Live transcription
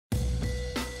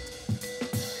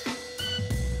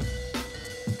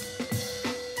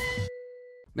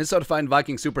Minnesota Fighting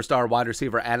Vikings superstar wide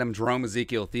receiver Adam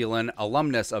Ezekiel Thielen,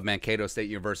 alumnus of Mankato State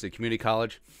University Community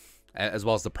College, as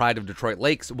well as the pride of Detroit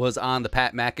Lakes, was on the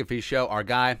Pat McAfee Show, our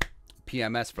guy,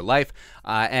 PMS for life,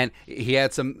 and he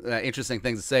had some interesting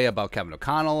things to say about Kevin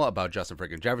O'Connell, about Justin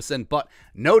freaking Jefferson, but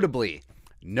notably,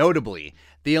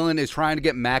 Thielen is trying to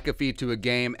get McAfee to a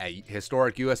game at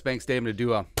historic US Bank Stadium to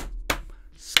do a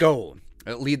SKOL,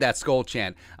 lead that SKOL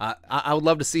chant. I would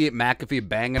love to see McAfee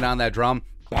banging on that drum.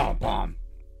 Bom, bom.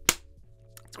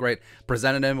 It's great.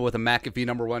 Presented him with a McAfee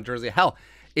 #1 jersey. Hell,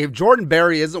 if Jordan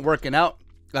Berry isn't working out,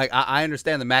 like I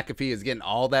understand that McAfee is getting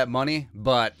all that money,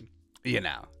 but you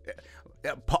know,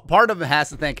 part of him has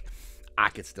to think, I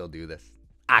could still do this.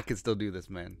 I could still do this,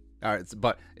 man. All right,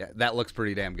 but yeah, that looks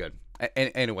pretty damn good.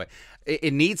 Anyway,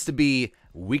 it needs to be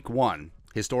week 1,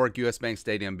 historic US Bank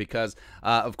Stadium, because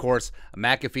of course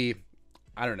McAfee,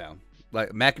 I don't know.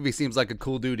 Like, McAfee seems like a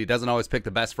cool dude. He doesn't always pick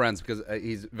the best friends because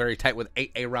he's very tight with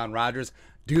Aaron Rodgers.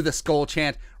 Do the SKOL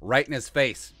chant right in his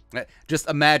face. Just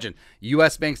imagine,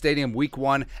 US Bank Stadium, week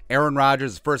 1, Aaron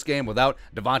Rodgers' first game without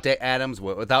Devontae Adams,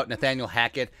 without Nathaniel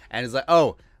Hackett, and he's like,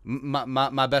 oh,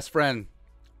 my best friend,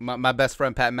 my best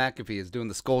friend Pat McAfee is doing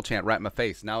the SKOL chant right in my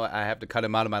face. Now I have to cut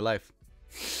him out of my life.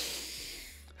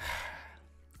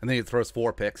 And then he throws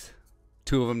 4 picks,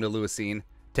 2 of them to Lewis Cine,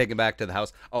 take him back to the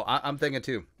house. Oh, I'm thinking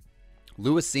too.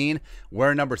 Lewis Cine,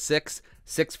 wearing number 6,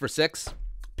 6 for 6,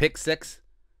 pick 6,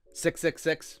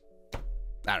 666.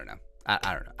 I don't know.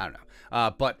 I don't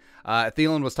know. But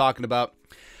Thielen was talking about,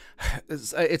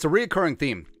 it's a reoccurring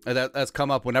theme that's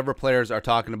come up whenever players are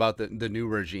talking about the new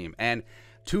regime. And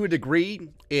to a degree,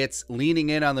 it's leaning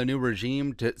in on the new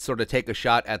regime to sort of take a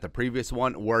shot at the previous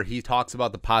one, where he talks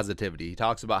about the positivity. He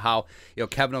talks about how, you know,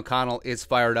 Kevin O'Connell is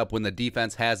fired up when the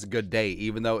defense has a good day,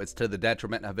 even though it's to the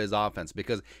detriment of his offense,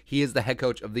 because he is the head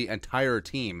coach of the entire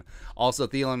team. Also,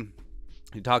 Thielen,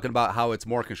 you're talking about how it's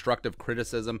more constructive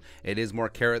criticism. It is more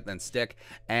carrot than stick.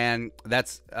 And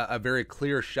that's a very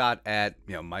clear shot at,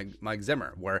 you know, Mike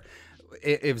Zimmer, where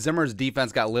if Zimmer's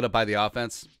defense got lit up by the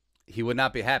offense, he would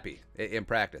not be happy in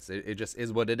practice. It just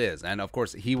is what it is. And of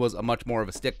course, he was a much more of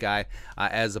a stick guy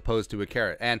as opposed to a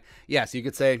carrot. And yes, you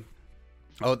could say,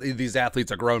 oh, these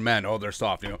athletes are grown men. Oh, they're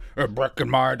soft. You know, back in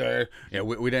my day, you know,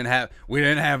 we didn't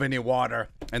have any water,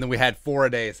 and then we had 4 a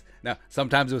days. Now,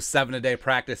 sometimes it was 7 a day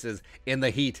practices in the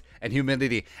heat and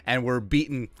humidity, and we were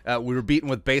beaten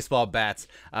with baseball bats,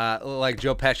 like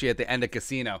Joe Pesci at the end of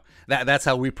Casino. That's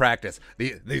how we practice.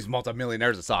 These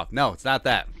multimillionaires are soft. No, it's not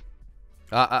that.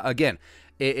 Again,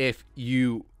 if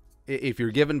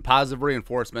you're given positive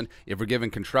reinforcement, if you're given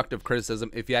constructive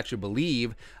criticism, if you actually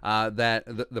believe that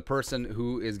the person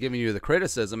who is giving you the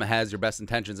criticism has your best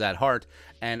intentions at heart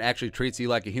and actually treats you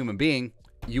like a human being,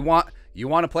 you want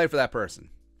to play for that person.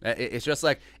 It's just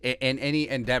like in any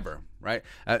endeavor, right?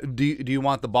 Do you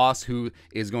want the boss who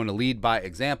is going to lead by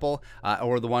example,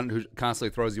 or the one who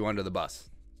constantly throws you under the bus?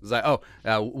 It's like, oh,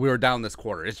 we were down this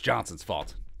quarter. It's Johnson's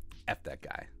fault. F that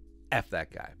guy. F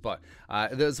that guy. But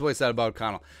this is what he said about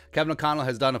O'Connell. Kevin O'Connell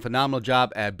has done a phenomenal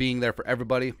job at being there for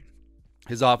everybody.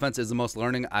 His offense is the most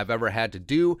learning I've ever had to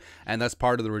do, and that's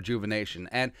part of the rejuvenation.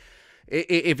 And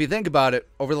if you think about it,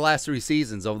 over the last 3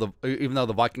 seasons, even though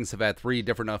the Vikings have had 3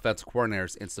 different offensive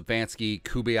coordinators in Stefanski,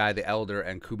 Kubiak the Elder,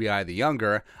 and Kubiak the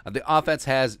Younger, the offense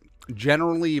has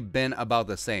generally been about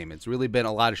the same. It's really been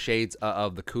a lot of shades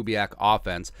of the Kubiak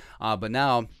offense, but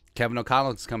now Kevin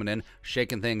O'Connell is coming in,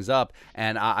 shaking things up,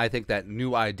 and I think that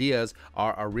new ideas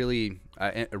are really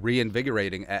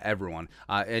reinvigorating everyone.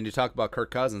 And you talk about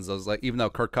Kirk Cousins. I was like, even though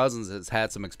Kirk Cousins has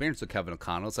had some experience with Kevin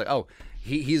O'Connell, it's like, oh,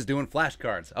 he's doing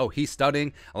flashcards. Oh, he's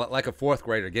studying like a 4th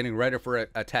grader, getting ready for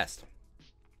a test.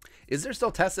 Is there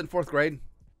still tests in 4th grade?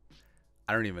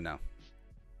 I don't even know.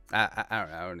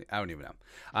 I don't even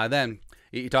know. Then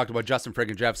you talked about Justin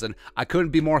freaking Jefferson. I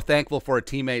couldn't be more thankful for a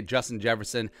teammate Justin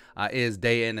Jefferson is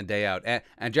day in and day out.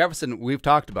 And Jefferson, we've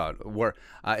talked about, where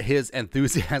his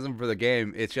enthusiasm for the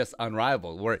game, it's just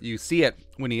unrivaled, where you see it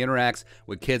when he interacts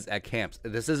with kids at camps.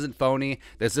 This isn't phony.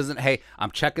 This isn't, hey,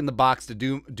 I'm checking the box to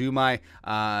do my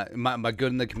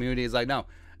good in the community. It's like, no.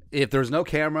 If there's no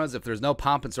cameras, if there's no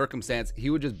pomp and circumstance, he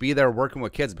would just be there working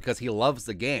with kids because he loves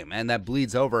the game, and that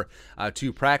bleeds over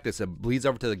to practice. It bleeds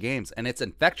over to the games, and it's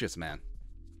infectious, man.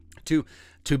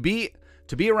 To be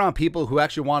around people who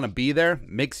actually want to be there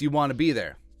makes you want to be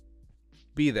there.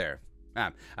 Be there.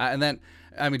 And then,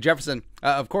 I mean, Jefferson,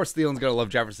 of course, Thielen's going to love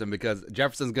Jefferson because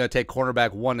Jefferson's going to take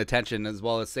cornerback 1 attention as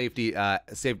well as safety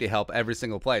help every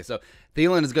single play. So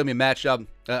Thielen is going to be matched up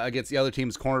against the other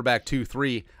team's cornerback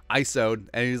 2-3 ISO'd,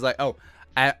 and he's like, oh,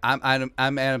 I'm Adam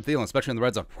Thielen, especially in the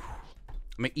red zone.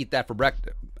 I'm going to eat that for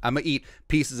breakfast. I'm going to eat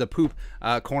pieces of poop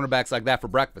cornerbacks like that for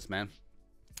breakfast, man.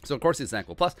 So, of course, he's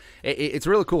thankful. Plus, it's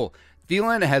really cool.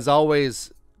 Thielen has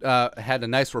always had a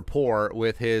nice rapport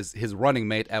with his running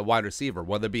mate at wide receiver,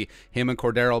 whether it be him and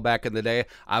Cordero back in the day.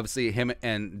 Obviously, him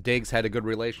and Diggs had a good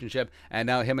relationship, and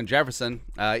now him and Jefferson,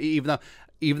 even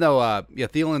though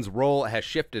Thielen's role has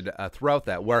shifted throughout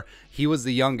that, where he was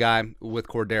the young guy with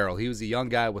Cordero, he was the young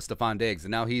guy with Stephon Diggs,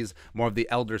 and now he's more of the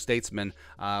elder statesman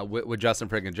with Justin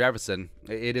friggin' Jefferson.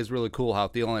 It is really cool how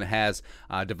Thielen has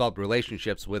developed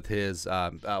relationships with his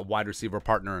wide receiver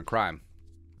partner in crime.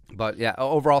 But yeah,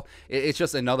 overall, it's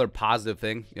just another positive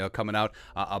thing, coming out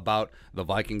about the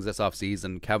Vikings this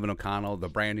offseason. Kevin O'Connell, the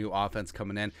brand new offense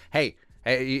coming in. Hey,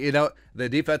 the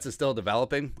defense is still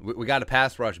developing. We got a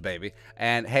pass rush, baby.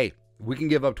 And hey, we can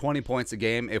give up 20 points a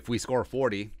game if we score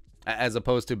 40, as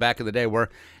opposed to back in the day where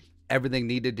everything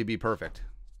needed to be perfect.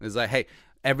 It's like, hey,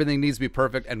 everything needs to be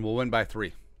perfect and we'll win by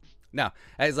 3. Now,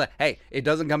 it's like, hey, it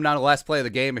doesn't come down to the last play of the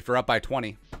game if you're up by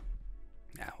 20.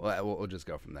 Yeah, we'll just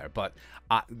go from there. But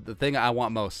the thing I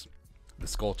want most, the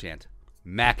SKOL Chant.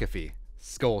 McAfee,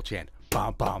 SKOL Chant.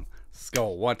 Bum, bum,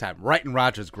 SKOL. One time, right in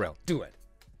Rogers Grill. Do it.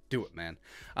 Do it, man.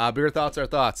 But your thoughts are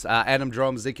thoughts. Adam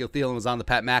Jerome, Ezekiel Thielen was on the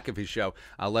Pat McAfee Show.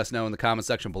 Let us know in the comment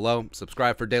section below.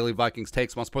 Subscribe for daily Vikings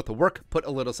takes. Once put the work, put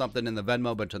a little something in the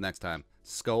Venmo. But until next time,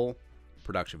 SKOL,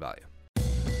 production value.